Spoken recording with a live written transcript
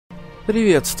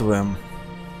Приветствуем.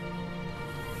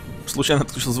 Случайно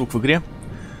отключил звук в игре.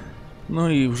 Ну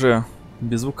и уже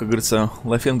без звука, как говорится,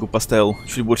 Лафенгу поставил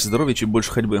чуть больше здоровья, чуть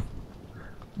больше ходьбы.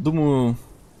 Думаю,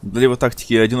 для его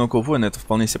тактики одинокого воина это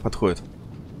вполне себе подходит.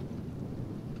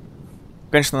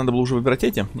 Конечно, надо было уже выбирать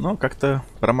эти, но как-то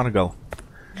проморгал.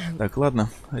 Так, ладно.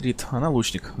 Рит, она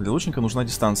лучник. Для лучника нужна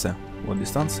дистанция. Вот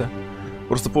дистанция.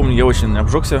 Просто помню, я очень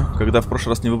обжегся, когда в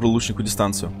прошлый раз не выбрал лучнику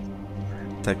дистанцию.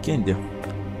 Так, Кенди.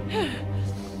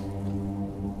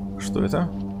 Что это?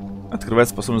 Открывает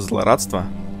способность злорадства.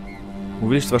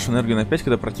 Увеличит вашу энергию на 5,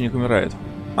 когда противник умирает.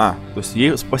 А, то есть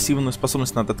ей пассивную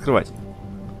способность надо открывать.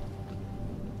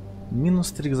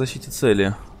 Минус 3 к защите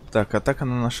цели. Так, атака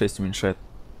она на 6 уменьшает.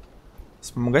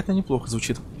 Вспомогательно неплохо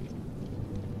звучит.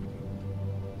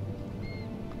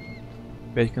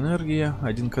 5 к энергии,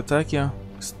 1 к атаке.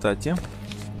 Кстати.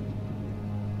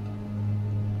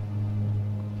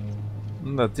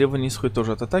 Да, требования исходят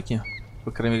тоже от атаки.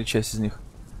 По крайней мере, часть из них.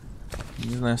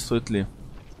 Не знаю, стоит ли.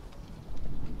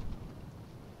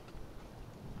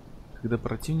 Когда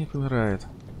противник умирает.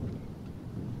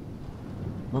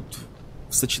 Вот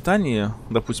в сочетании,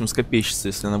 допустим, с копейщицей,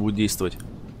 если она будет действовать.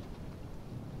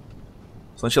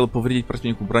 Сначала повредить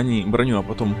противнику броню, а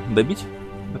потом добить.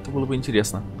 Это было бы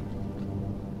интересно.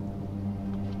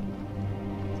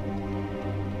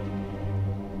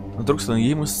 Но, с другой стороны,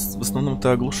 ей мы в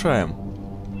основном-то оглушаем.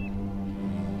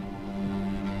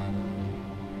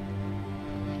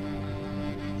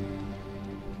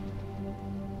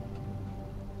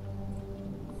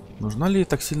 Нужна ли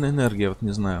так сильная энергия? Вот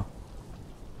не знаю.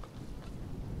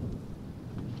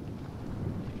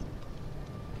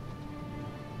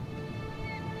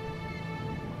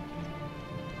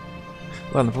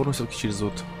 Ладно, попробуем все-таки через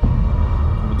вот.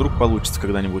 Вдруг получится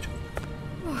когда-нибудь.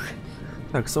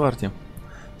 Так, Сварти.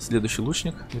 Следующий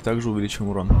лучник. И также увеличим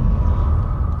урон.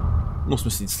 Ну, в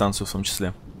смысле, дистанцию в том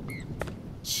числе.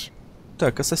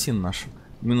 Так, ассасин наш.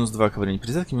 Минус 2 ко времени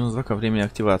перезарядки, минус 2 ко времени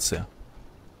активации.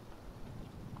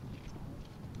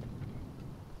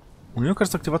 У нее,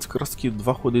 кажется, активация как раз таки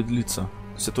 2 хода и длится.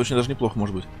 То есть это очень даже неплохо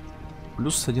может быть.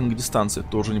 Плюс 1 к дистанции.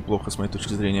 Тоже неплохо, с моей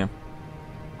точки зрения.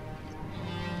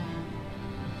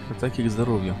 Атаки к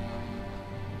здоровью.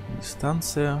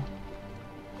 Дистанция.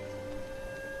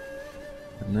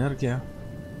 Энергия.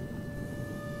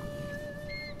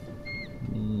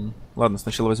 Ладно,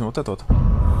 сначала возьмем вот это вот.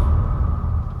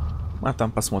 А там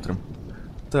посмотрим.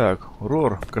 Так,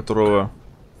 Рор, которого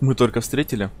мы только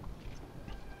встретили.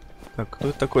 Так, кто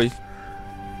это такой?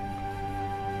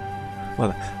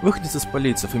 Ладно. Выходец из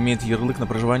полейцев имеет ярлык на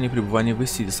проживание и пребывание в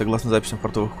Исиде. Согласно записям в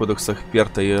портовых кодексах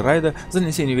Перта и Райда, за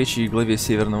нанесение увечий главе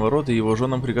Северного рода и его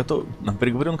женам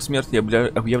приговорен к смерти и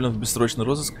объявлен в бессрочный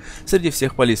розыск среди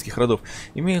всех полейских родов.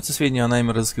 Имеются сведения о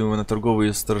найме разыскиваемого на торговые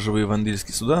и сторожевые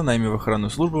вандельские суда, найме в охранную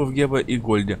службу в Геба и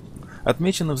Гольде.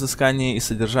 Отмечено взыскание и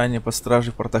содержание под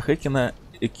стражей в портах Экина,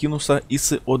 Экинуса,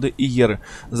 Исы, Оды и Еры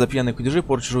за пьяные кутежи,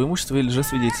 порчу чужого имущества или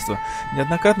лжесвидетельства.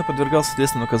 Неоднократно подвергался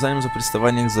следственным указаниям за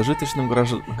приставание к зажиточным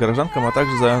горожанкам, а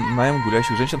также за найм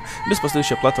гулящих женщин без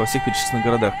последующей оплаты во всех перечисленных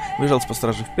городах. Выезжал с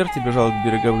стражи в Перте, бежал от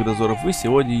береговых дозоров в Исе,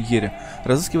 Оде и Ере.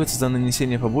 Разыскивается за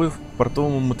нанесение побоев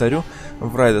портовому мытарю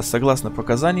в Райда. Согласно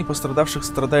показаний пострадавших,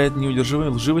 страдает неудержимой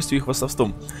лживостью и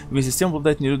хвастовством. Вместе с тем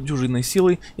обладает недюжинной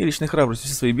силой и личной храбростью.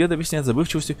 Все свои беды объясняет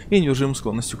забывчивостью и неудержимой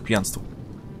склонностью к пьянству.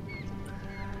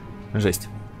 Жесть.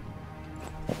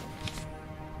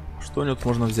 Что у него тут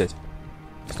можно взять?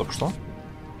 Стоп, что?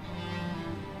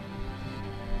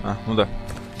 А, ну да.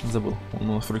 Забыл. Он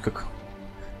у нас вроде как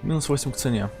минус 8 к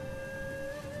цене.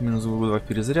 Минус 2 к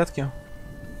перезарядке.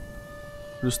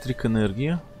 Плюс 3 к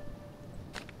энергии.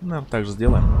 Наверное, так же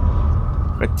сделаем.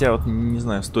 Хотя вот не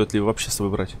знаю, стоит ли вообще с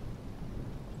собой брать.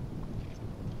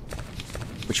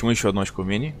 Почему еще одно очко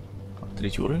умений?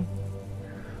 3-й уровень.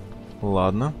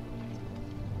 Ладно.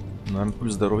 Наверное,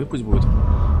 плюс здоровья пусть будет.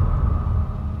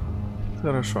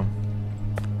 Хорошо.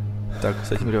 Так,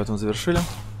 с этим ребятам завершили.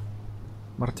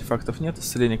 Артефактов нет.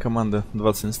 Исцеление команды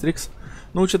 20 инстрикс.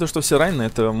 Но учитывая, что все ранены,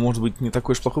 это может быть не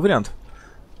такой уж плохой вариант.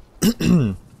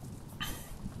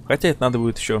 Хотя это надо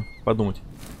будет еще подумать.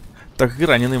 Так как и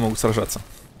раненые могут сражаться.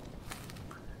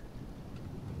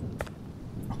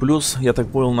 Плюс, я так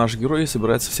понял, наш герой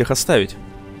собирается всех оставить.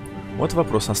 Вот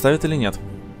вопрос, оставит или нет.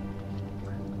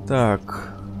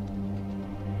 Так.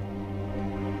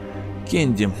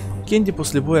 Кенди. Кенди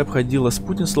после боя обходила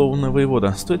спутник словно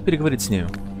воевода. Стоит переговорить с нею.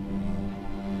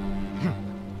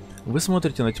 Вы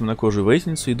смотрите на темнокожую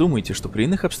воительницу и думаете, что при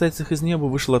иных обстоятельствах из нее бы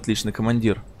вышел отличный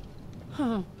командир.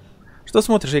 Что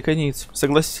смотришь, яконеец?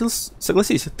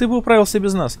 Согласись, ты бы управился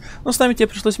без нас. Но с нами тебе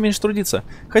пришлось меньше трудиться.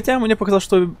 Хотя мне показалось,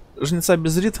 что жнеца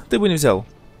без рит ты бы не взял.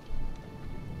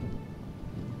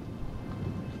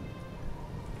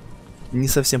 Не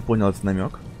совсем понял этот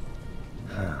намек.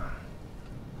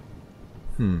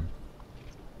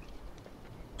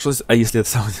 Что, а если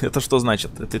это это что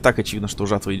значит? Это и так очевидно, что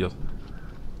жатва идет.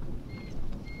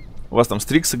 У вас там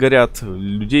стриксы горят,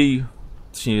 людей,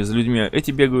 точнее, за людьми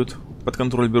эти бегают, под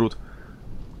контроль берут.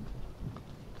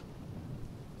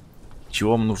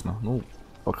 Чего вам нужно? Ну,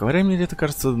 поговорим, мне это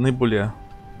кажется наиболее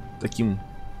таким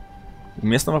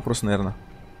уместным вопросом, наверное.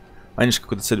 Они же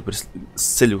какой-то с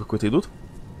целью какой-то идут.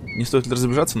 Не стоит ли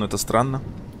разбежаться, но это странно.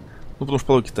 Ну, потому что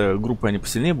по логике-то группы они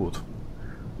посильнее будут.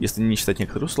 Если не считать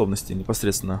некоторые условности,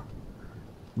 непосредственно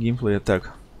геймплея.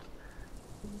 Так.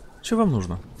 Что вам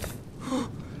нужно?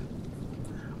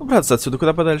 Убраться отсюда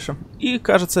куда подальше. И,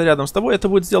 кажется, рядом с тобой это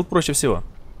будет сделать проще всего.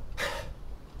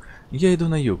 Я иду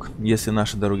на юг. Если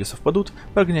наши дороги совпадут,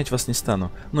 прогонять вас не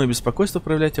стану. Но и беспокойство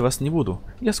проявлять я вас не буду.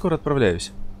 Я скоро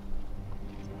отправляюсь.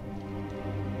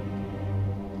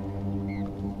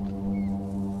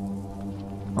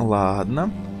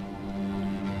 Ладно.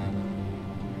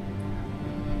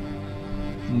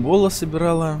 Бола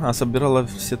собирала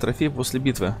все трофеи после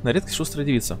битвы. На редкость шустрая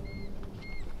девица.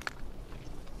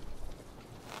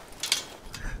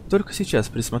 Только сейчас,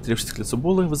 присмотревшись к лицу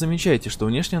Болы, вы замечаете, что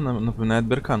внешне она напоминает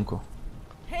берканку.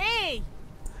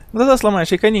 Да-да,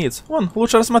 сломаешь ей конец. Вон,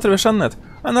 лучше рассматривай Шаннет.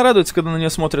 Она радуется, когда на нее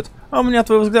смотрит. А у меня от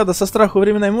твоего взгляда со страху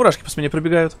временами мурашки по спине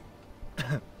пробегают.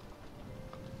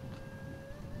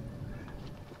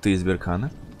 Ты из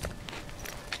Беркана?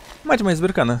 Мать моя из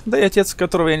Беркана, да и отец,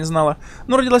 которого я не знала.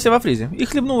 Но родилась я во Фризе. И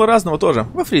хлебнула разного тоже,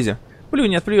 во Фризе. Плюй,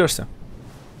 не отплюешься.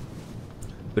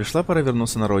 Пришла пора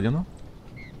вернуться на родину.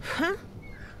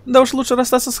 Да уж лучше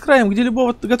расстаться с краем, где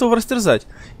любого готова растерзать.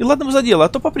 И ладно бы за дело, а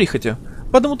то по прихоти.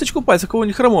 По одному тычку пальца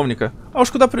кого-нибудь храмовника. А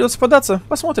уж куда придется податься,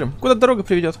 посмотрим, куда дорога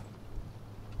приведет.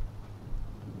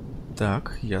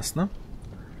 Так, ясно.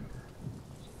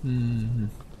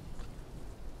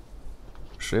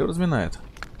 Шею разминает.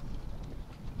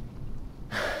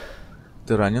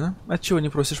 Ты ранена? Отчего не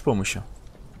просишь помощи?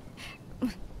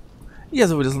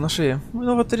 Язва вылезла на шее.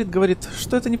 Но вот Рит говорит,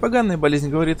 что это не поганая болезнь,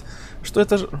 говорит, что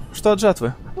это что от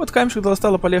жатвы. Вот камешек дала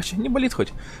стало полегче, не болит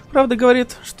хоть. Правда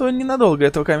говорит, что ненадолго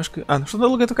этого камешка... что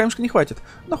надолго этого камешка не хватит.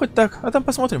 Но хоть так, а там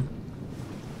посмотрим.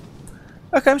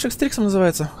 А камешек Стриксом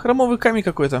называется. Хромовый камень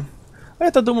какой-то. А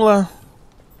это думала...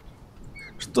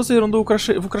 Что за ерунду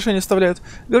в украшения вставляют?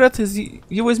 Говорят,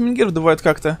 его из Мингир добывают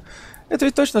как-то. Это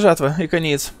ведь точно жатва и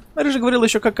конец. Рыжий говорил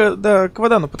еще, как к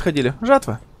Вадану подходили.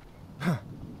 Жатва.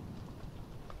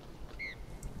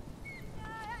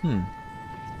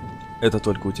 Это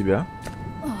только у тебя?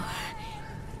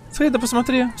 Сходи да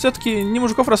посмотри. Все-таки не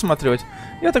мужиков рассматривать.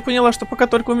 Я так поняла, что пока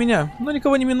только у меня. Но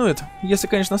никого не минует. Если,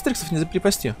 конечно, стриксов не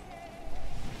заприпасти.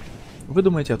 Вы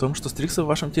думаете о том, что стриксы в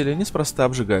вашем теле неспроста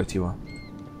обжигают его.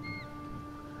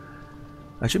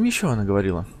 О чем еще она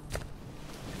говорила?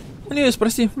 У нее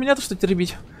спроси, меня-то что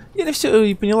теребить? Я не все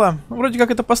и поняла. Вроде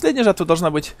как это последняя жатва должна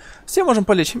быть. Все можем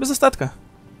полечь, без остатка.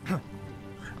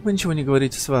 Вы ничего не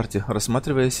говорите, Сварти,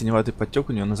 рассматривая синеватый подтек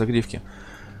у нее на загривке.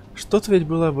 Что-то ведь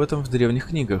было об этом в древних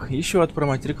книгах. Еще от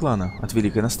праматери клана, от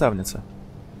великой наставницы.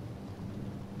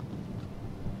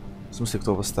 В смысле,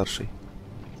 кто у вас старший?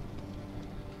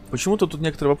 Почему-то тут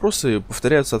некоторые вопросы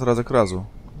повторяются от раза к разу.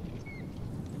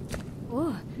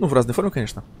 Ну, в разной форме,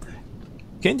 конечно.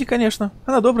 Кэнди, конечно.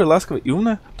 Она добрая, ласковая и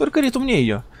умная. Только Рит умнее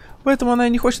ее. Поэтому она и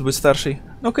не хочет быть старшей.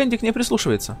 Но Кэнди к ней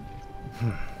прислушивается.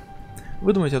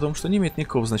 Вы думаете о том, что не имеет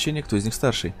никакого значения, кто из них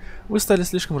старший. Вы стали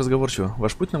слишком разговорчивы.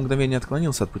 Ваш путь на мгновение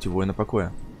отклонился от пути воина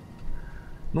покоя.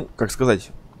 Ну, как сказать.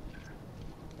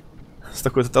 С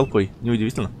такой-то толпой.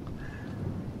 Неудивительно.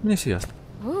 Мне все ясно.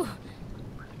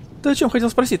 Ты о чем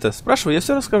хотел спросить-то? Спрашивай, я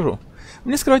все расскажу.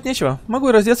 Мне скрывать нечего. Могу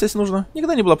и раздеться, если нужно.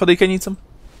 Никогда не была под иконицем.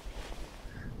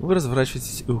 Вы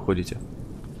разворачиваетесь и уходите.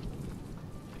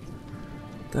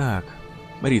 Так.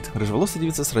 Рит, рыжеволосая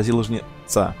девица сразила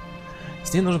жнеца.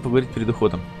 С ней нужно поговорить перед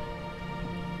уходом.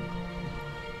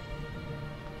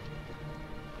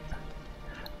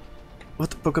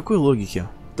 Вот по какой логике?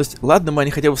 То есть, ладно, мы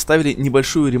они хотя бы вставили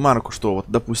небольшую ремарку, что вот,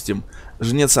 допустим,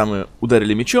 жнец самый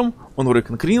ударили мечом, он вроде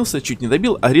накренился, чуть не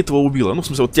добил, а Рит его убила. Ну, в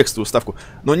смысле, вот текстовую вставку.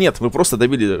 Но нет, вы просто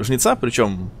добили жнеца,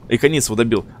 причем иконец его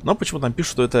добил. Но почему там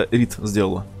пишут, что это Рит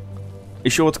сделала?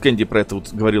 Еще вот Кэнди про это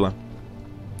вот говорила.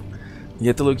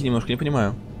 Я этой логики немножко не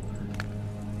понимаю.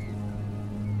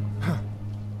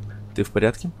 Ты в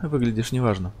порядке? Выглядишь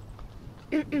неважно.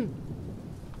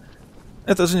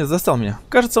 Этот жнец достал меня.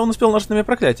 Кажется, он успел наложить на меня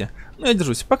проклятие. Но я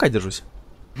держусь, пока держусь.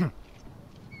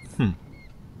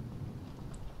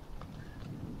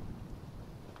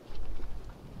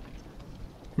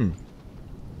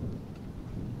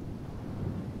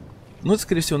 Ну, это,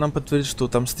 скорее всего, нам подтвердит, что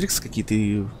там стрикс какие-то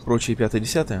и прочие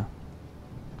 5-10.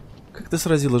 как ты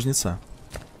сразила жнеца?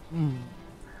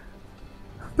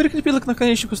 Прикрепила к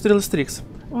наконечнику стрелы Стрикс.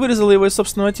 Вырезала его из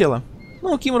собственного тела.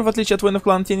 Ну, Кимур, в отличие от воинов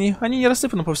клана Теней, они не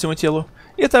рассыпаны по всему телу.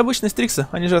 И это обычные Стриксы,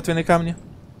 а не жертвенные камни.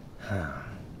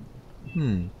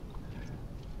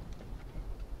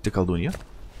 Ты колдунья?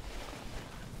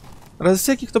 Раз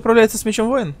всякий, кто управляется с мечом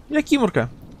воин, я Кимурка.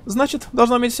 Значит,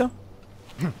 должна уметь все.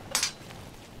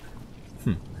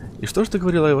 И что же ты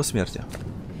говорила о его смерти?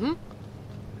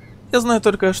 Я знаю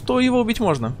только, что его убить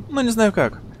можно, но не знаю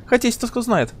как. Хотя если кто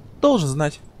знает, должен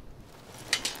знать.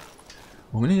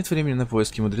 У меня нет времени на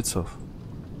поиски мудрецов.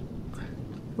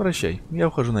 Прощай, я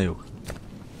ухожу на юг.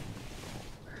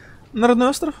 На родной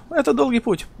остров? Это долгий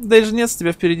путь. Да и жнец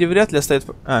тебя впереди вряд ли оставит...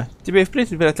 тебя и впредь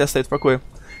вряд ли оставит в покое.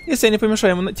 Если я не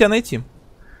помешаю ему тебя найти.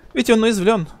 Ведь он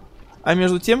уязвлен. А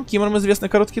между тем, Киморам известны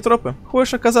короткие тропы.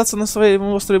 Хочешь оказаться на своем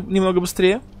острове немного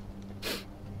быстрее?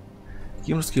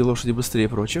 Киморские лошади быстрее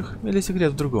прочих? Или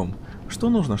секрет в другом? Что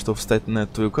нужно, чтобы встать на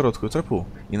твою короткую тропу?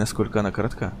 И насколько она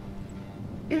коротка?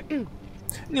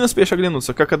 Не успеешь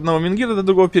оглянуться, как одного мингира до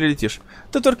другого перелетишь.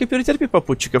 Ты только перетерпи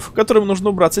попутчиков, которым нужно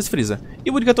убраться из фриза, и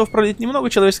будь готов пролить немного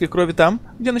человеческой крови там,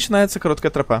 где начинается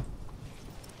короткая тропа.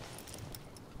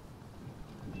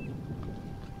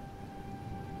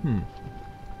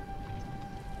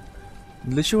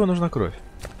 Для чего нужна кровь?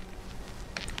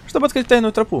 Чтобы открыть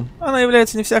тайную тропу. Она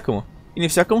является не всякому, и не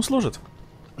всякому служит.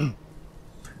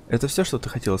 Это все, что ты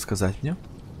хотела сказать мне?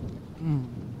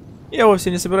 Я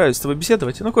вовсе не собираюсь с тобой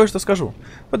беседовать, но кое-что скажу.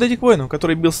 Подойди к воину,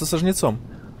 который бился со жнецом.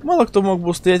 Мало кто мог бы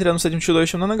устоять рядом с этим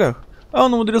чудовищем на ногах, а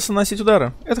он умудрился наносить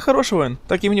удары. Это хороший воин,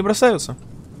 такими не бросаются.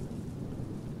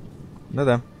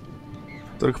 Да-да.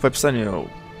 Только по описанию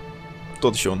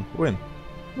тот еще он воин.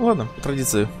 Ну ладно, по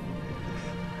традиции.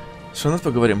 Шанет,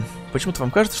 поговорим. Почему-то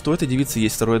вам кажется, что у этой девицы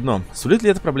есть второе дно. Сулит ли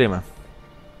это проблема?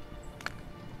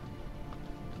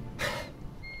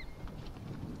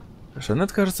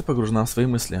 Шанет, кажется, погружена в свои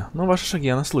мысли, но ваши шаги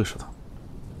она слышит.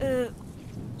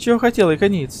 Чего хотела,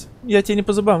 иконец? Я тебе не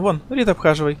по зубам, вон, Рит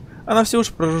обхаживай. Она все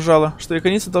уши прожужжала, что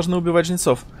иконийцы должны убивать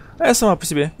жнецов, а я сама по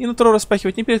себе и нутро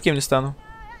распахивать ни перед кем не стану.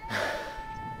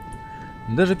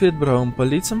 Даже перед бравым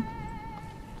полицем?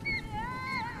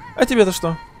 А тебе-то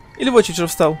что? Или в очередь уже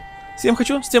встал? С кем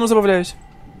хочу, с тем и забавляюсь.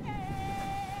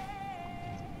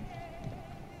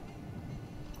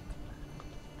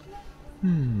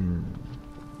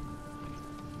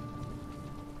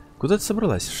 Куда ты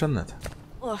собралась, Шанет?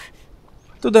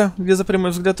 Туда, где за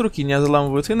прямой взгляд руки не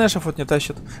заламывают и на эшафот не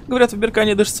тащат. Говорят, в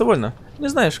Беркане дышится вольно. Не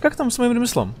знаешь, как там с моим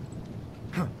ремеслом?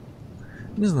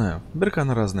 Не знаю,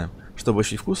 Беркана разная. Чтобы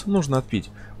ощутить вкус, нужно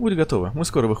отпить. Будь готова, мы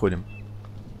скоро выходим.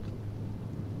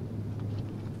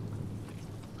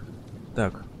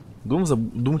 Так, Дум в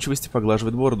задумчивости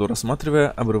поглаживает бороду, рассматривая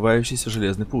обрывающийся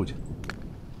железный путь.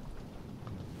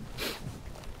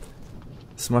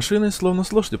 С машиной словно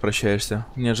с лошадью прощаешься.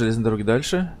 Нет железной дороги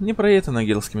дальше, не проедет она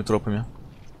гелскими тропами.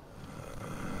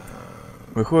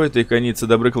 Выходит, и коницы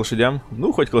добры к лошадям?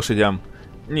 Ну, хоть к лошадям.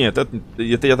 Нет,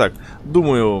 это я так.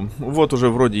 Думаю, вот уже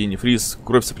вроде и не фриз,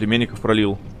 кровь соплеменников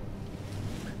пролил.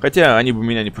 Хотя они бы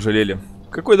меня не пожалели.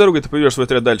 Какой дорогой ты поведешь свой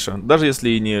отряд дальше, даже если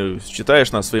и не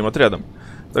считаешь нас своим отрядом?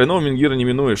 Тройного Мингира не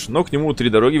минуешь, но к нему 3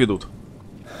 дороги ведут.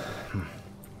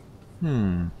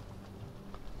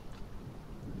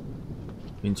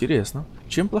 Интересно.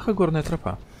 Чем плоха горная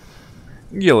тропа?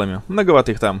 Гелами.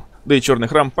 Многовато их там. Да и черный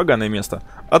храм — поганое место.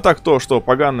 А так то, что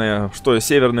поганое, что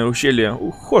северное ущелье —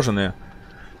 ухоженное.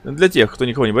 Для тех, кто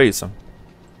никого не боится.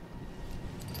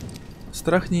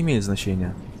 Страх не имеет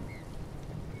значения.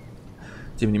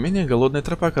 Тем не менее, голодная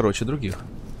тропа короче других.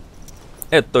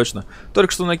 Это точно.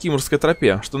 Только что на Кимурской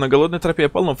тропе, что на голодной тропе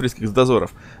полно фриских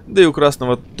дозоров. Да и у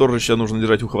красного торжища нужно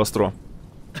держать ухо востро.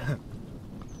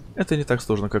 Это не так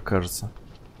сложно, как кажется.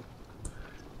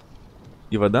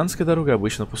 Иваданская дорога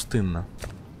обычно пустынна.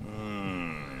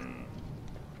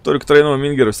 Только тройного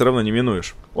Мингера все равно не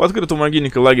минуешь. У открытого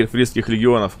могильника лагерь фриских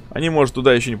легионов. Они, может,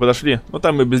 туда еще не подошли, но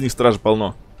там и без них стражи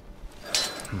полно.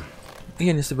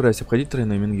 Я не собираюсь обходить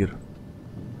тройной Мингир.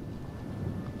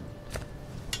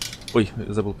 Ой,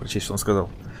 забыл прочесть, что он сказал.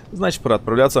 Значит, пора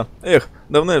отправляться. Эх,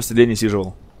 давно я в селе не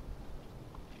сиживал.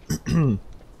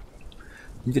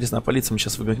 Интересно, а полицию мы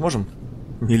сейчас выгнать можем?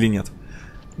 Или нет?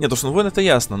 Нет, уж он воин, это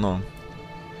ясно, но...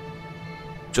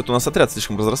 Что-то у нас отряд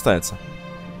слишком разрастается.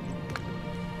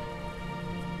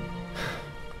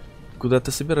 Куда ты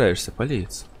собираешься,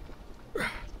 полиец?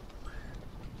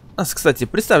 Кстати,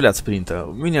 представляться принято.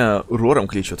 Меня Рором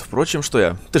кличут. Впрочем, что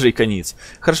я? Ты же иконец.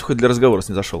 Хорошо, хоть для разговора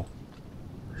снизошел.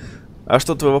 А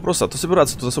что твой вопрос? А то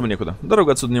собираться тут особо некуда.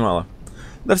 Дорога отсюда немало.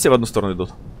 Да все в одну сторону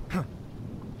идут.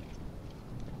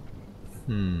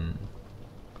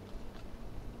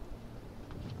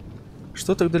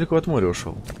 Что так далеко от моря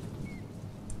ушел?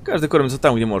 Каждый кормится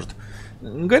там, где может.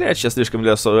 Горячая слишком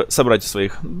для собратьев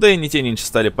своих. Да и не те нынче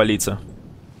стали палиться.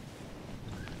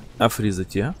 А фризы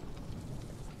те?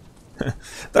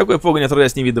 Такой погонь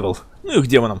отродясь не видывал. Ну их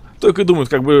демонам. Только и думают,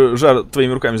 как бы жар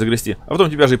твоими руками загрести. А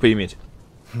потом тебя же и поиметь.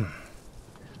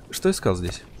 Что искал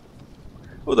здесь?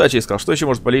 Удачи искал. Что еще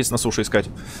может полезть на суше искать?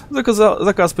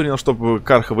 Заказ принял, чтобы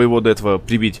Карха воевода этого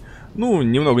прибить. Ну,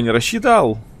 немного не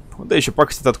рассчитал. Да еще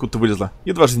пакость откуда-то вылезла.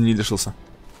 Едва жизни не лишился.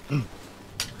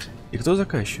 И кто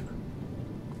заказчик?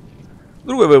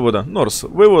 Другой воевода, Норс.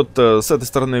 Воевод с этой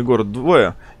стороны город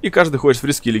двое. И каждый хочет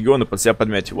фрисские легионы под себя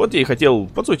подмять. Вот я и хотел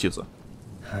подсуетиться.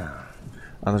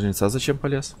 А на жнеца зачем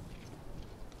полез?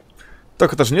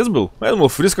 Так это жнец был? А я думал,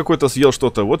 фрис какой-то съел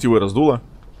что-то. Вот его и раздуло.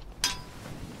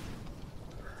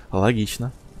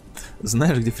 Логично.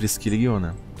 Знаешь, где фрисские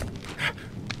легионы?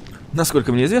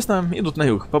 Насколько мне известно, идут на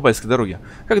юг, по Бальской дороге.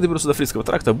 Как доберутся до Фрисского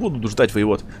тракта, будут ждать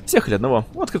воевод. Всех или одного,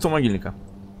 у открытого могильника.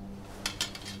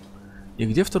 И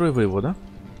где второй воевода?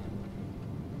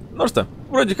 Ну что,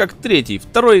 вроде как третий.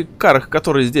 Второй Карх,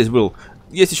 который здесь был.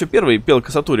 Есть еще первый, пел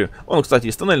Касатури. Он, кстати,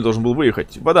 из тоннеля должен был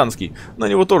выехать. Баданский. На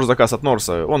него тоже заказ от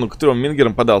Норса. Он к 3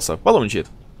 мингерам подался. Паломничает.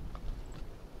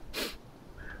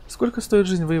 Сколько стоит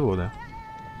жизнь воевода?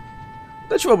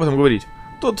 Да чего об этом говорить?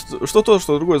 Что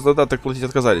другой задаток платить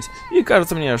отказались. И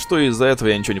кажется мне, что из-за этого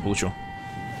я ничего не получу.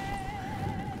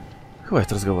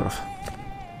 Хватит разговоров.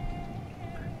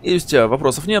 Если у тебя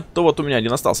вопросов нет, то вот у меня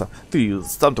один остался. Ты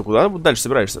сам-то куда дальше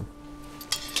собираешься?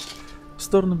 В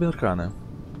сторону Беркана.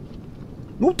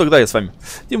 Ну, тогда я с вами.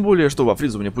 Тем более, что во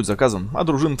Фризу мне путь заказан. А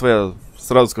дружина твоя,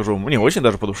 сразу скажу, мне очень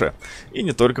даже по душе. И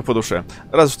не только по душе.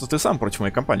 Разве что ты сам против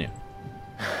моей компании.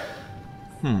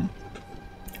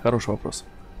 Хороший вопрос.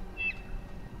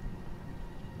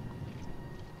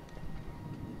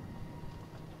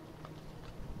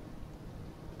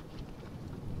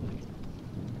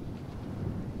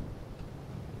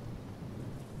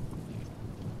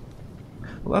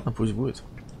 Ладно, пусть будет.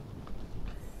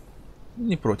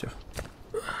 Не против.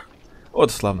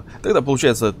 Вот, славно. Тогда,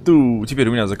 получается, ты теперь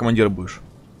у меня за командира будешь.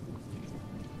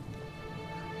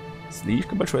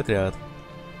 Слишком большой отряд.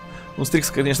 Ну,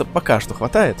 Стрикса, конечно, пока что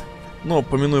хватает. Но,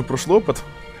 помянуя прошлый опыт,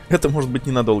 это может быть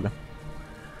ненадолго.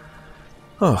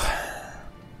 Ох.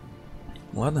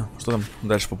 Ладно, что там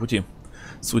дальше по пути?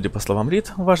 Судя по словам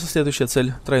Рид, ваша следующая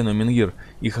цель — тройной Мингир.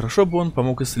 И хорошо бы он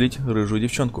помог исцелить рыжую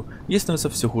девчонку. Ей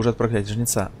становится все хуже от проклятия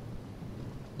жнеца.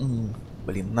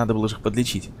 Блин, надо было же их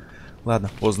подлечить. Ладно,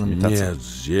 поздно метаться. Нет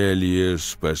зелья,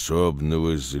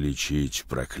 способного залечить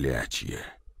проклятие.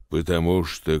 Потому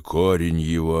что корень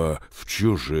его в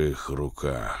чужих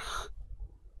руках.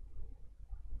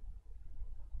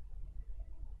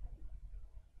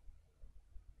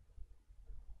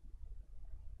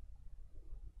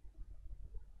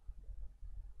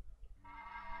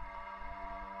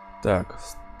 Так,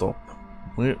 стоп.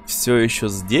 Мы все еще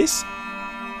здесь?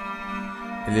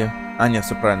 Или... А, нет,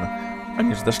 все правильно.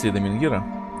 Они же дошли до Мингира.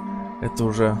 Это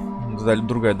уже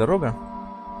другая дорога.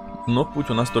 Но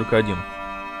путь у нас только один.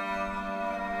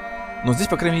 Но здесь,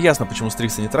 по крайней мере, ясно, почему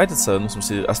Стрикса не тратится. Ну, в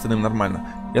смысле, остальным нормально.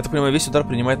 Я так понимаю, весь удар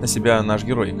принимает на себя наш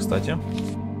герой, кстати.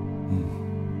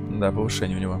 Да,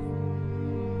 повышение у него.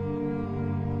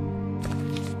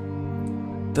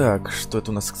 Так, что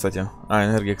это у нас, кстати? А,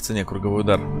 энергия к цене, круговой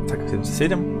удар. Так, всем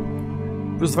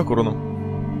соседям. Плюс 2 к урону.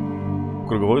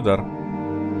 Круговой удар.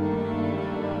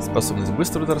 Способность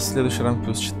быстрый удар, следующий ранг,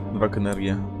 плюс 2 к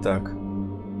энергии. Так.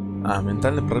 А,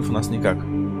 ментальный прорыв у нас никак.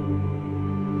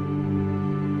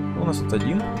 У нас тут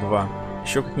 1, 2.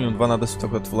 Еще как минимум 2 надо сюда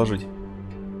вот вложить.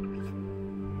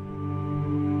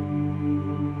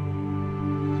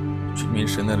 Чуть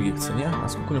меньше энергии к цене. А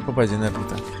сколько у него по базе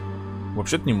энергии-то?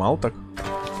 Вообще-то немало так.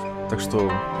 Так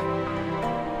что...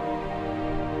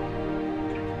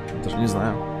 Даже не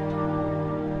знаю.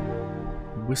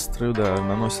 Быстрый удар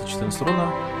наносит 14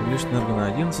 урона. Увеличит энергию на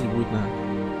 11, будет на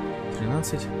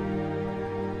 13.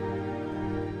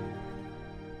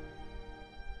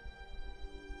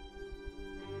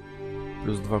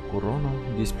 Плюс 2 к урону,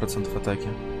 10% атаки.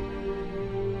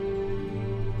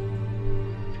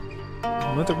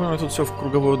 Ну, я так понимаю, тут все в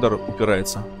круговой удар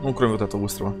упирается. Ну, кроме вот этого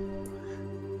быстрого.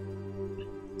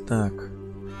 Так.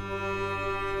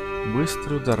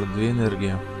 Быстрый удар, 2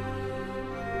 энергии.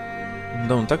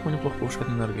 Да, он так неплохо повышает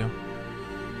энергию.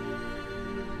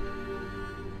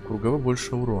 Круговой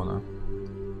больше урона.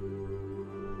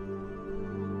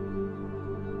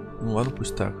 Ну ладно,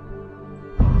 пусть так.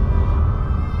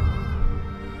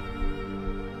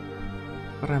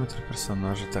 Параметры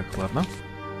персонажа. Так, ладно.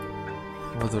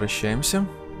 Возвращаемся.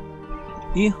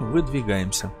 И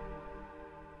выдвигаемся.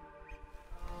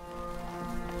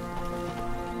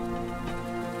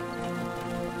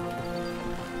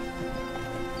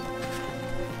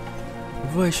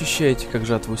 Вы ощущаете, как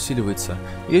жатва усиливается.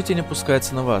 Ее тень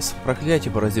опускается на вас.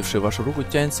 Проклятие, поразившее вашу руку,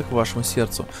 тянется к вашему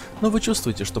сердцу. Но вы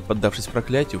чувствуете, что, поддавшись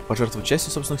проклятию, пожертвовав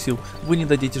частью собственных сил, вы не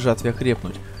дадите жатве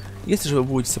окрепнуть. Если же вы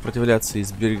будете сопротивляться и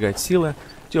сберегать силы,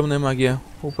 темная магия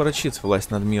упорочит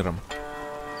власть над миром.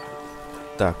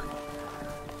 Так.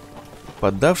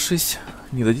 Поддавшись,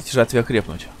 не дадите жатве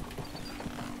окрепнуть.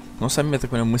 Но сами, я так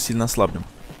понимаю, мы сильно ослабнем.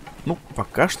 Ну,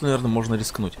 пока что, наверное, можно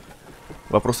рискнуть.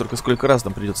 Вопрос только, сколько раз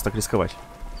нам придется так рисковать.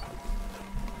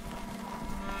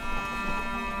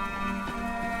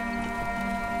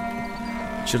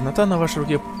 Чернота на вашей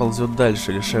руке ползет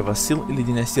дальше, лишая вас сил и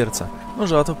леденя сердца, но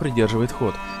жатва придерживает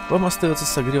ход. Вам остается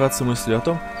согреваться мыслью о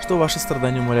том, что ваши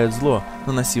страдания умаляют зло,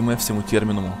 наносимое всему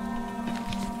терминуму.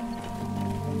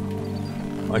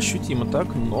 Ощутимо так,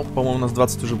 но, по-моему, у нас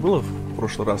 20 уже было в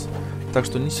прошлый раз, так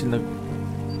что не сильно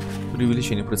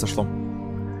преувеличение произошло.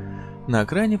 На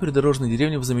окраине придорожной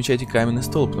деревни вы замечаете каменный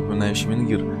столб, напоминающий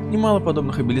менгир. Немало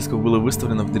подобных обелисков было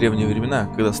выставлено в древние времена,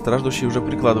 когда страждущие уже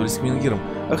прикладывались к менгирам,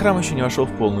 а храм еще не вошел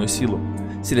в полную силу.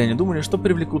 Селяне думали, что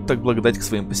привлекут так благодать к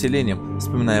своим поселениям.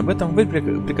 Вспоминая об этом, вы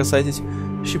прикасаетесь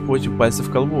щепотью пальцев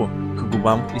к колбу, к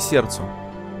губам и сердцу.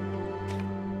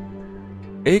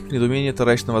 Эйк в недоумении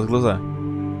таращит на вас глаза.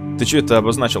 Ты что это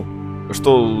обозначил?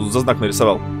 Что за знак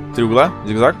нарисовал? 3 угла?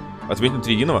 Зигзаг? Отметин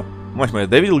 3 единого? Мать моя,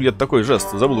 да я видел где-то такой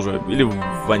жест, забыл уже. Или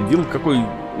вандил какой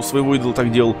у своего идола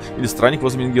так делал, или странник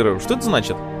возле менгира. Что это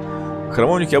значит?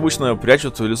 Храмовники обычно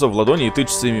прячут лицо в ладони и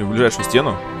тычутся ими в ближайшую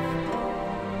стену.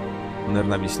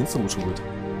 Наверное, объясниться лучше будет.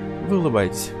 Вы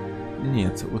улыбаетесь.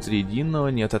 Нет, у триединого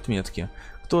нет отметки.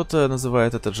 Кто-то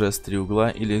называет этот жест 3 угла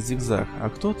или зигзаг, а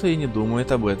кто-то и не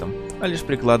думает об этом, а лишь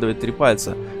прикладывает 3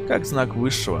 пальца, как знак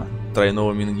высшего,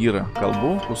 тройного менгира, к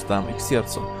колбу, к устам и к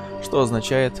сердцу, что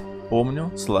означает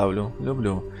 «помню, славлю,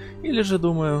 люблю», или же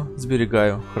думаю,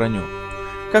 сберегаю, храню.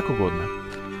 Как угодно.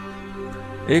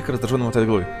 Эйк раздраженно мотает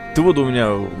головой. Ты воду у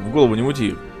меня в голову не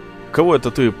мути. Кого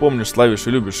это ты помнишь, славишь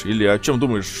и любишь? Или о чем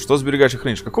думаешь? Что сберегаешь и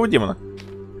хранишь? Какого демона?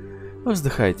 Вы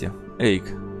вздыхаете. Эйк,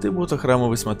 ты будто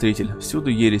храмовый смотритель, всюду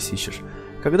ересь ищешь.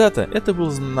 Когда-то это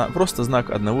был просто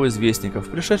знак одного из вестников,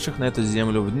 пришедших на эту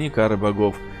землю в дни кары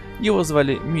богов. Его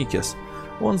звали Микес.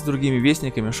 Он с другими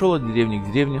вестниками шел от деревни к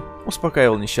деревне,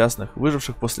 успокаивал несчастных,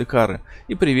 выживших после кары,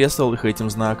 и приветствовал их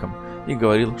этим знаком, и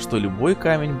говорил, что любой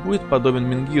камень будет подобен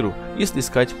менгиру, если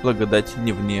искать благодать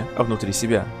не вне, а внутри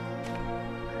себя.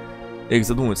 Эйк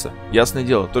задумается. Ясное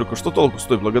дело, только что толку с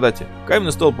той благодати?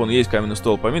 Каменный столб, он и есть каменный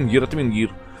столб, а менгир это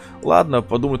менгир. Ладно,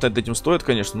 подумать над этим стоит,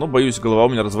 конечно, но боюсь, голова у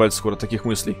меня развалится скоро от таких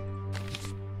мыслей.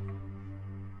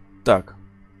 Так.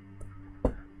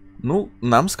 Ну,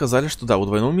 нам сказали, что да, у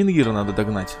двойного менгира надо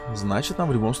догнать. Значит, нам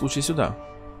в любом случае сюда.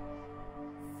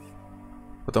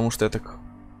 Потому что я так...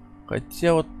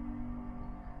 Хотя вот...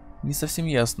 Не совсем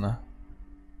ясно.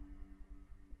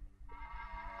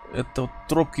 Это вот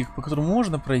тропки, по которым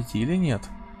можно пройти или нет?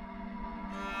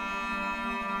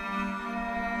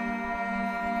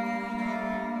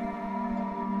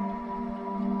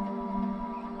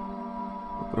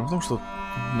 Прям потому что...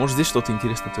 Может, здесь что-то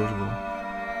интересное тоже было.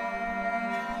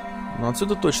 Но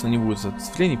отсюда точно не будет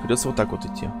ответвлений, придется вот так вот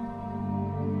идти.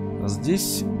 А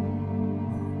здесь...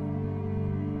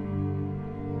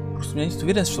 Просто у меня есть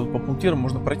уверенность, что по пунктирам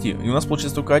можно пройти. И у нас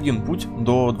получается только один путь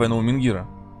до двойного менгира.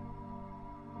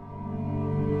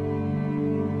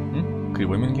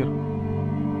 Кривой менгир.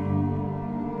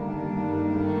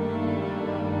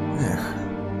 Эх.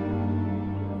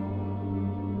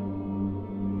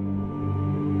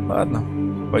 Ладно,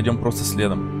 пойдем просто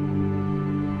следом.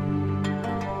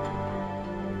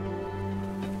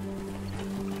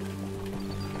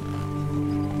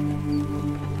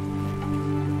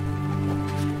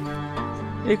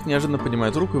 Эйк неожиданно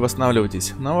поднимает руку и вы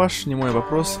останавливаетесь. На ваш немой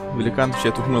вопрос великан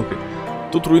отвечает ухмылкой.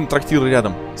 Тут руин трактира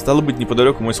рядом. Стало быть,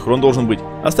 неподалеку мой схрон должен быть.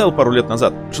 Оставил пару лет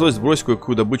назад. Пришлось сбросить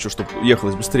кое-какую добычу, чтобы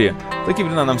ехалось быстрее. В такие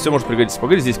времена нам все может пригодиться.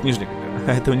 Погоди, здесь книжник.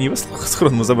 А этого не его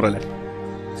схрон мы забрали.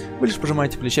 Вы лишь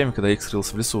пожимаете плечами, когда Эйк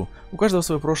скрылся в лесу. У каждого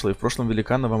свое прошлое, и в прошлом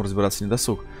великана вам разбираться не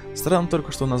досуг. Странно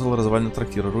только, что он назвал развалины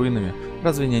трактира руинами.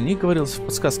 Разве не о них говорилось в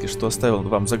подсказке, что оставила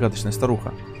вам загадочная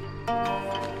старуха?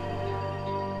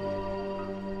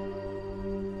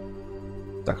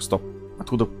 Так, стоп.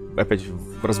 Откуда опять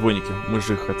в разбойники? Мы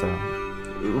же их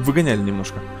выгоняли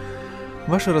немножко.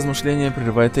 Ваше размышление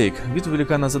прерывает Эйк. Вид у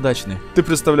великана озадаченный. Ты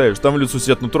представляешь, там в лесу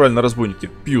сидят натурально разбойники,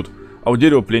 пьют. А у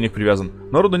дерева пленник привязан.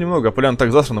 Народу немного, а поляна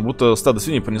так засрана, будто стадо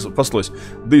свиней паслось.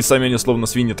 Да и сами они словно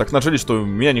свиньи так нажились, что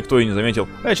меня никто и не заметил.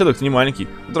 А я человек не маленький.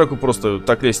 В драку просто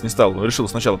так лезть не стал, решил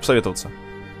сначала посоветоваться.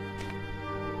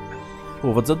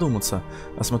 Повод задуматься.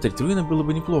 Осмотреть руины было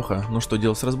бы неплохо, но что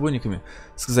делать с разбойниками?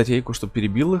 Сказать Эйку, что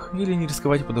перебил их, или не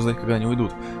рисковать и подождать, когда они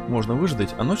уйдут? Можно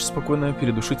выждать, а ночью спокойно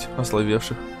передушить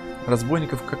ословевших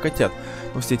разбойников, как котят.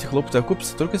 Но все эти хлопоты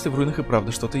окупятся только если в руинах и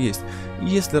правда что-то есть. И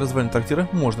если развалины трактира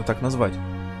можно так назвать.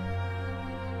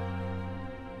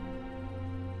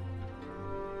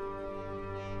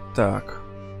 Так.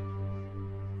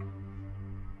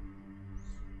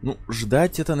 Ну,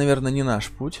 ждать это, наверное, не наш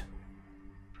путь.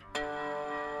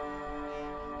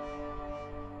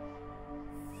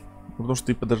 Потому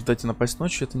что и подождать и напасть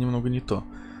ночью — это немного не то.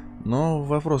 Но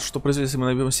вопрос, что произойдет, если мы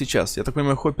набьем сейчас? Я так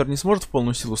понимаю, Хоппер не сможет в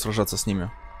полную силу сражаться с ними?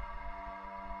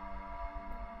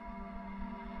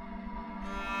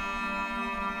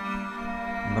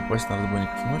 Напасть на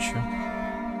разбойников ночью.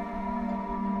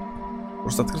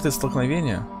 Просто открытое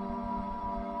столкновение.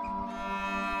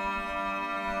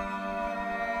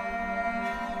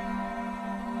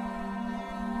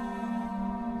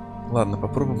 Ладно,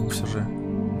 попробуем все же.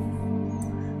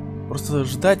 Просто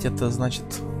ждать это значит...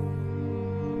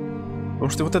 Потому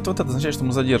что вот это означает, что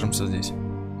мы задержимся здесь.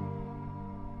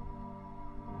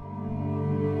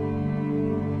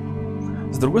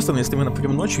 С другой стороны, если мы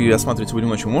напрямую ночью и осматривать будем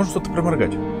ночью, мы можем что-то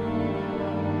проморгать.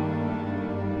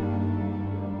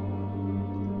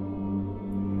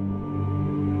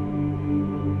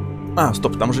 А,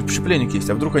 стоп, там же еще пленник есть,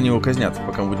 а вдруг они его казнят,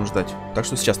 пока мы будем ждать. Так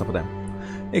что сейчас нападаем.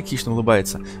 Эк хищно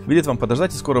улыбается. Велит вам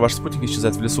подождать, и скоро ваш спутник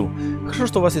исчезает в лесу. Хорошо,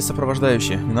 что у вас есть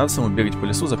сопровождающие. Не надо самому бегать по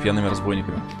лесу за пьяными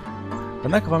разбойниками.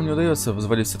 Однако вам не удается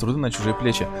взвалить все труды на чужие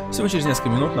плечи. Всего через несколько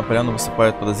минут на поляну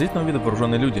высыпают подозрительного вида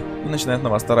вооруженные люди и начинают на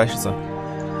вас таращиться.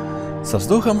 Со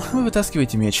вздохом вы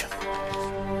вытаскиваете меч.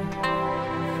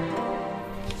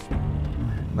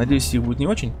 Надеюсь, их будет не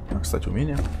очень. А, кстати,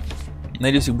 умение.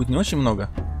 Надеюсь, их будет не очень много.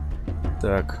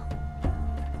 Так.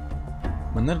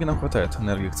 Энергии нам хватает.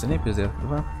 Энергии к цене, перезарядка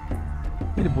 2.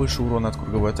 Или больше урона от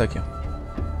круговой атаки.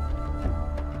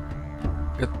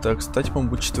 Это, кстати, по-моему,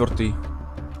 будет 4-й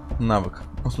навык.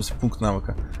 Ну, в смысле, пункт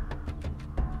навыка.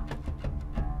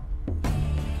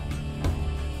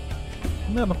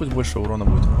 Наверное, хоть больше урона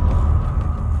будет.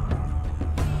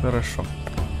 Хорошо.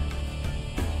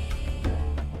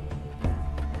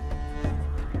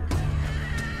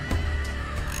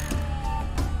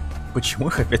 Почему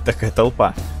их опять такая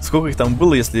толпа? Сколько их там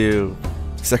было, если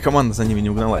вся команда за ними не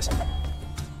угналась?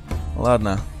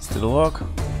 Ладно, стрелок.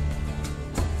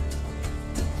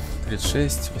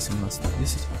 36, 18,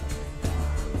 10.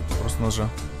 Просто у нас же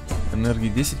энергии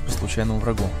 10 по случайному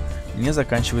врагу. Не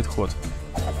заканчивает ход.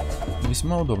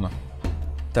 Весьма удобно.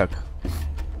 Так.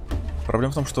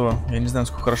 Проблема в том, что я не знаю,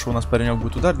 насколько хорошо у нас паренек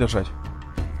будет удар держать.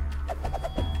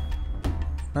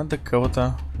 Надо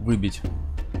кого-то выбить.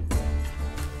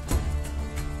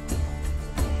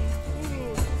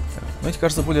 Но эти,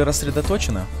 кажется, более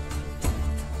рассредоточено.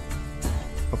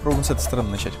 Попробуем с этой стороны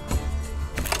начать.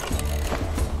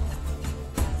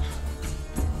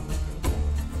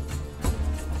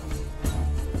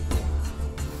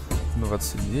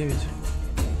 $29.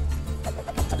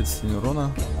 31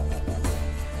 урона.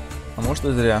 А может,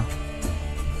 и зря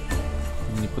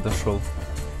не подошел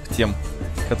к тем,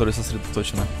 которые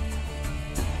сосредоточены.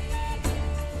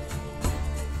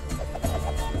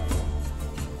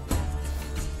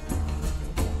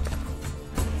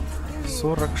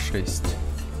 $46.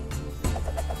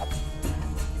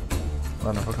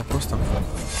 Ладно, пока просто.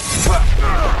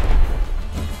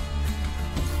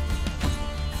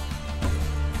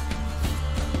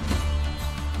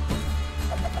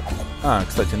 А,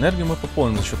 кстати, энергию мы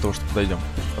пополним за счет того, что подойдем.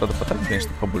 Правда, потратим,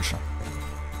 конечно, побольше.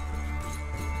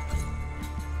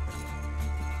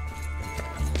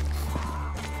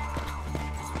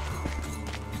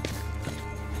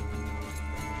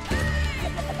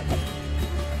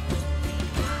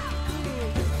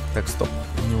 Так, стоп.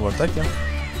 У него атаки.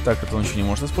 Так, это он еще не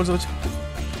может использовать.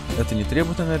 Это не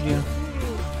требует энергии.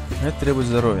 Это требует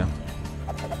здоровья.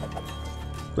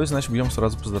 То есть, значит, бьем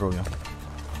сразу по здоровью.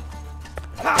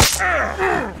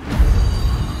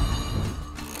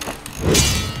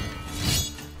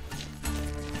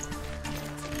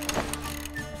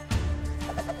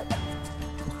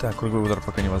 Так, круговой удар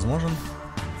пока невозможен.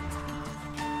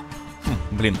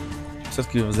 Блин,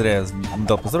 все-таки зря я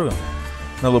дал по здоровью.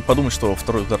 Надо было подумать, что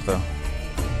второй удар-то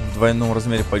в двойном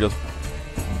размере пойдет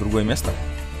в другое место.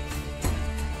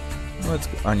 Ну, это...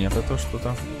 А, нет, это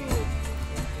что-то...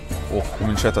 Ох,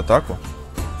 уменьшает атаку.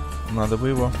 Надо бы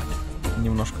его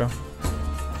немножко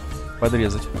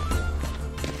подрезать.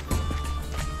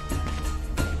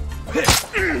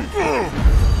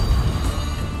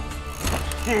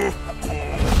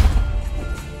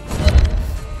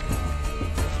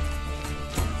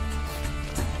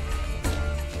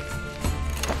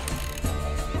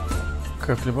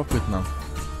 Как любопытно.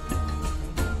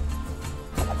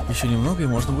 Еще немного, и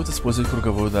можно будет использовать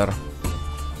круговой удар.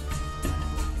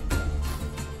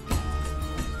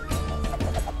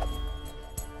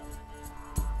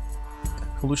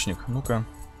 Так, лучник, ну-ка.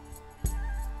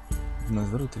 На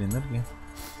здоровье, 3 энергии.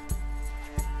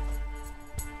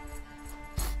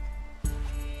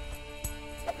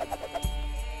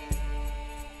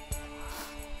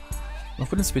 Ну, в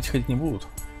принципе, эти ходить не будут.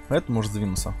 А этот может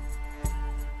сдвинуться.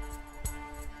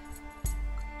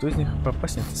 Кто из них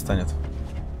попаснее станет?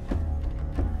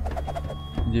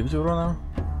 9 урона,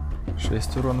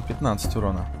 6 урона, 15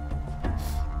 урона.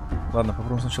 Ладно,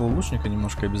 попробуем сначала лучника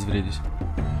немножко обезвредить.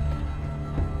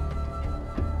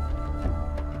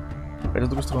 Хотя, с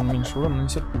другой стороны, меньше урона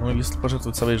нанесет, но если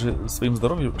пожертвовать своим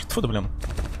здоровьем... Фу, да, блин.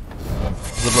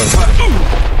 Забавно.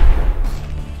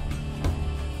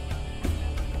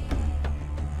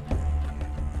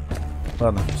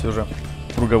 Ладно, все же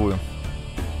круговую.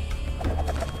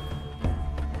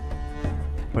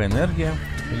 По энергии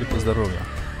или по здоровью?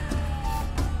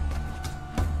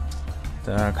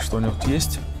 Так, что у него тут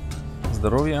есть?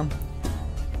 Здоровье.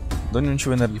 Да у него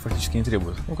ничего энергии фактически не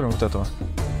требует. Ну, кроме вот этого.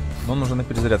 Но он нужен на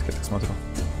перезарядке, я так смотрю.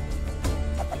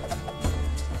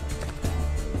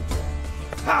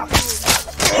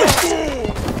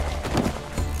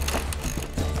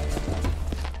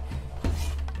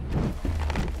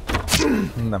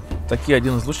 Да, такие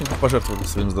один из лучников пожертвовал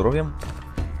своим здоровьем,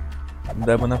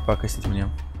 дабы напакостить мне.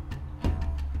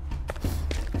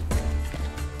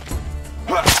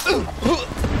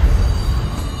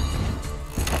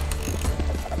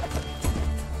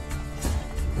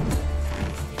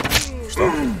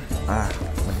 Что? А,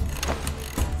 блин.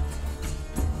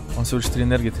 Он всего лишь 3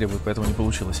 энергии требует, поэтому не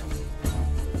получилось.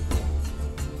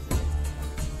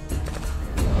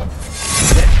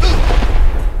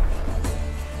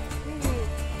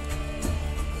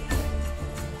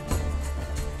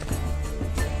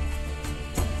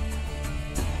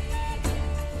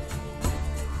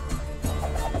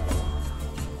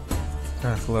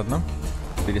 Так, ладно.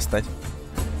 Перестать.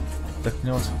 Так,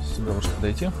 мне вот сюда лучше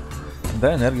подойти.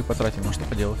 Да, энергию потратим, а что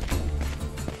поделать?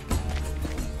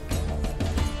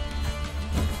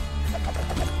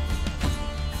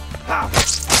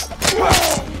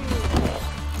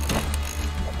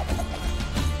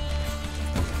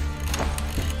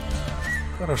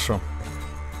 Хорошо.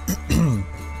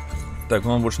 Так,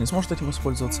 но он больше не сможет этим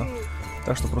воспользоваться.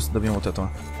 Так что просто добьем вот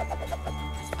этого.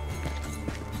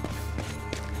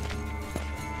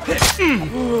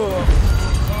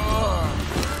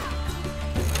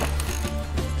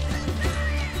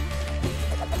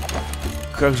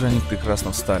 Как же они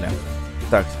прекрасно встали.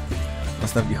 Так, у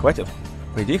нас энергии хватит?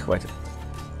 По идее, хватит.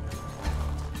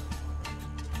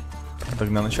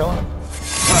 Тогда начало.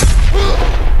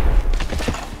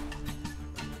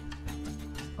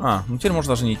 А, ну теперь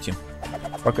можно даже не идти.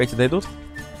 Пока эти дойдут,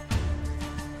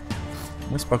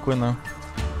 мы спокойно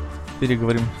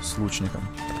переговорим с лучником.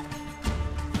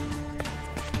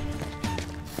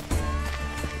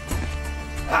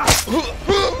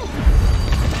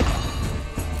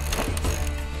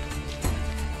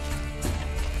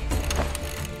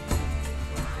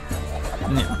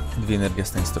 Не, 2 энергии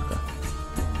останется только.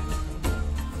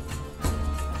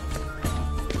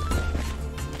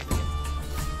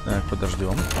 Так,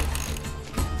 подождем.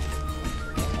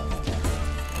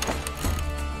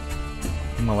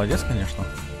 Молодец, конечно.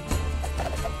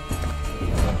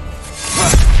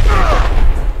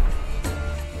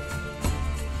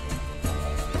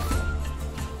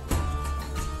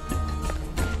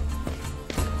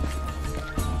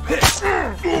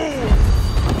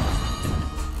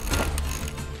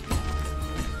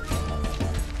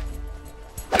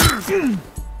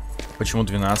 Почему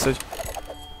 12?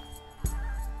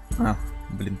 А,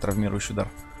 блин, травмирующий удар.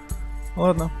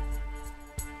 Ладно.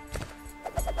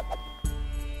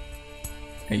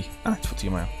 Эй, а, тьфу ты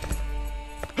моя.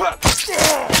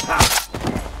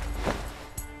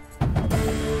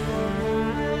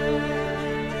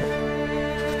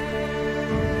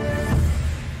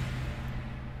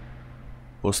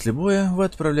 После боя вы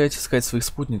отправляетесь искать своих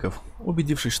спутников.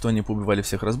 Убедившись, что они поубивали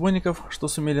всех разбойников, что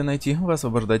сумели найти, вы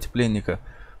освобождаете пленника.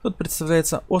 Тот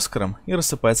представляется Оскаром и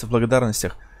рассыпается в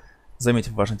благодарностях.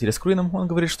 Заметив ваш интерес к руинам, он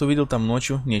говорит, что видел там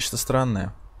ночью нечто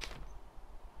странное.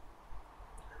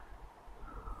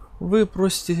 Вы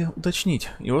просите уточнить,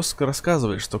 и Оскар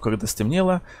рассказывает, что когда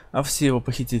стемнело, а все его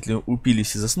похитители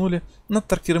упились и заснули, над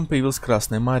трактиром появилась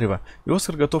красная марево, и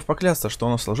Оскар готов поклясться, что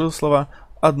он сложил слова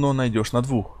 «одно найдешь на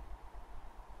двух».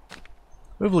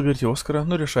 Вы благодарите Оскара,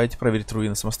 но решаете проверить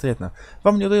руины самостоятельно.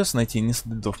 Вам не удается найти ни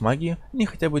следов магии, ни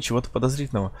хотя бы чего-то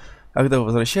подозрительного. А когда вы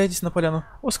возвращаетесь на поляну,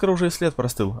 Оскар уже и след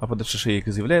простыл, а подошедший Эйк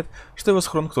заявляет, что его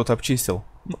схрон кто-то обчистил.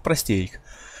 Ну, прости, Эйк.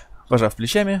 Пожав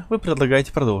плечами, вы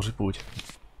предлагаете продолжить путь.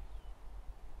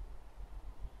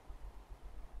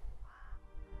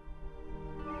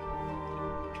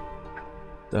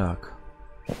 Так.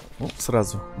 Ну,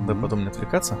 сразу, да потом не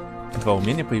отвлекаться. 2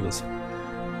 умения появилось.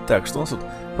 Так, что у нас тут?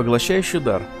 Поглощающий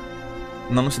удар.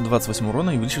 Наносит 28 урона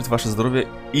и увеличивает ваше здоровье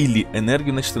или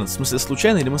энергию на 14. В смысле,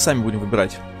 случайно или мы сами будем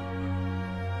выбирать?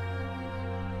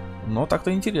 Но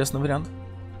так-то интересный вариант.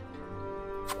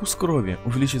 Вкус крови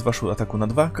увеличивает вашу атаку на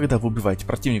 2, когда вы убиваете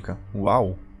противника.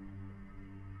 Вау.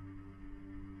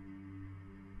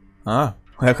 Я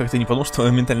как-то не подумал, что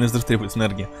ментальный взрыв требует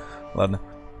энергии. Ладно.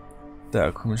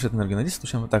 Так, уменьшает энергию на 10,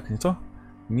 случайно. Так, не то.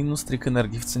 Минус 3 к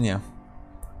энергии в цене.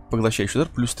 Поглощающий удар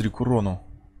плюс 3 к урону.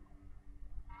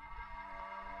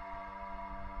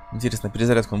 Интересно,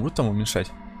 перезарядку он будет там уменьшать?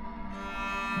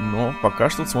 Но пока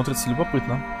что смотрится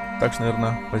любопытно. Так что,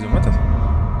 наверное, возьмем этот.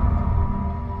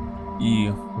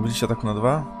 И увеличить атаку на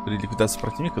 2 при ликвидации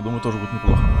противника, думаю, тоже будет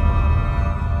неплохо.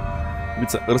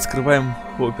 Раскрываем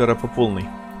Хоппера по полной.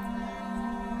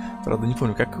 Правда, не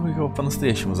помню, как его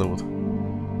по-настоящему зовут.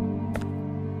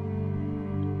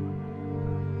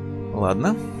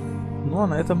 Ладно. Ну а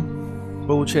на этом,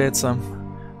 получается,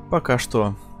 пока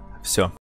что все.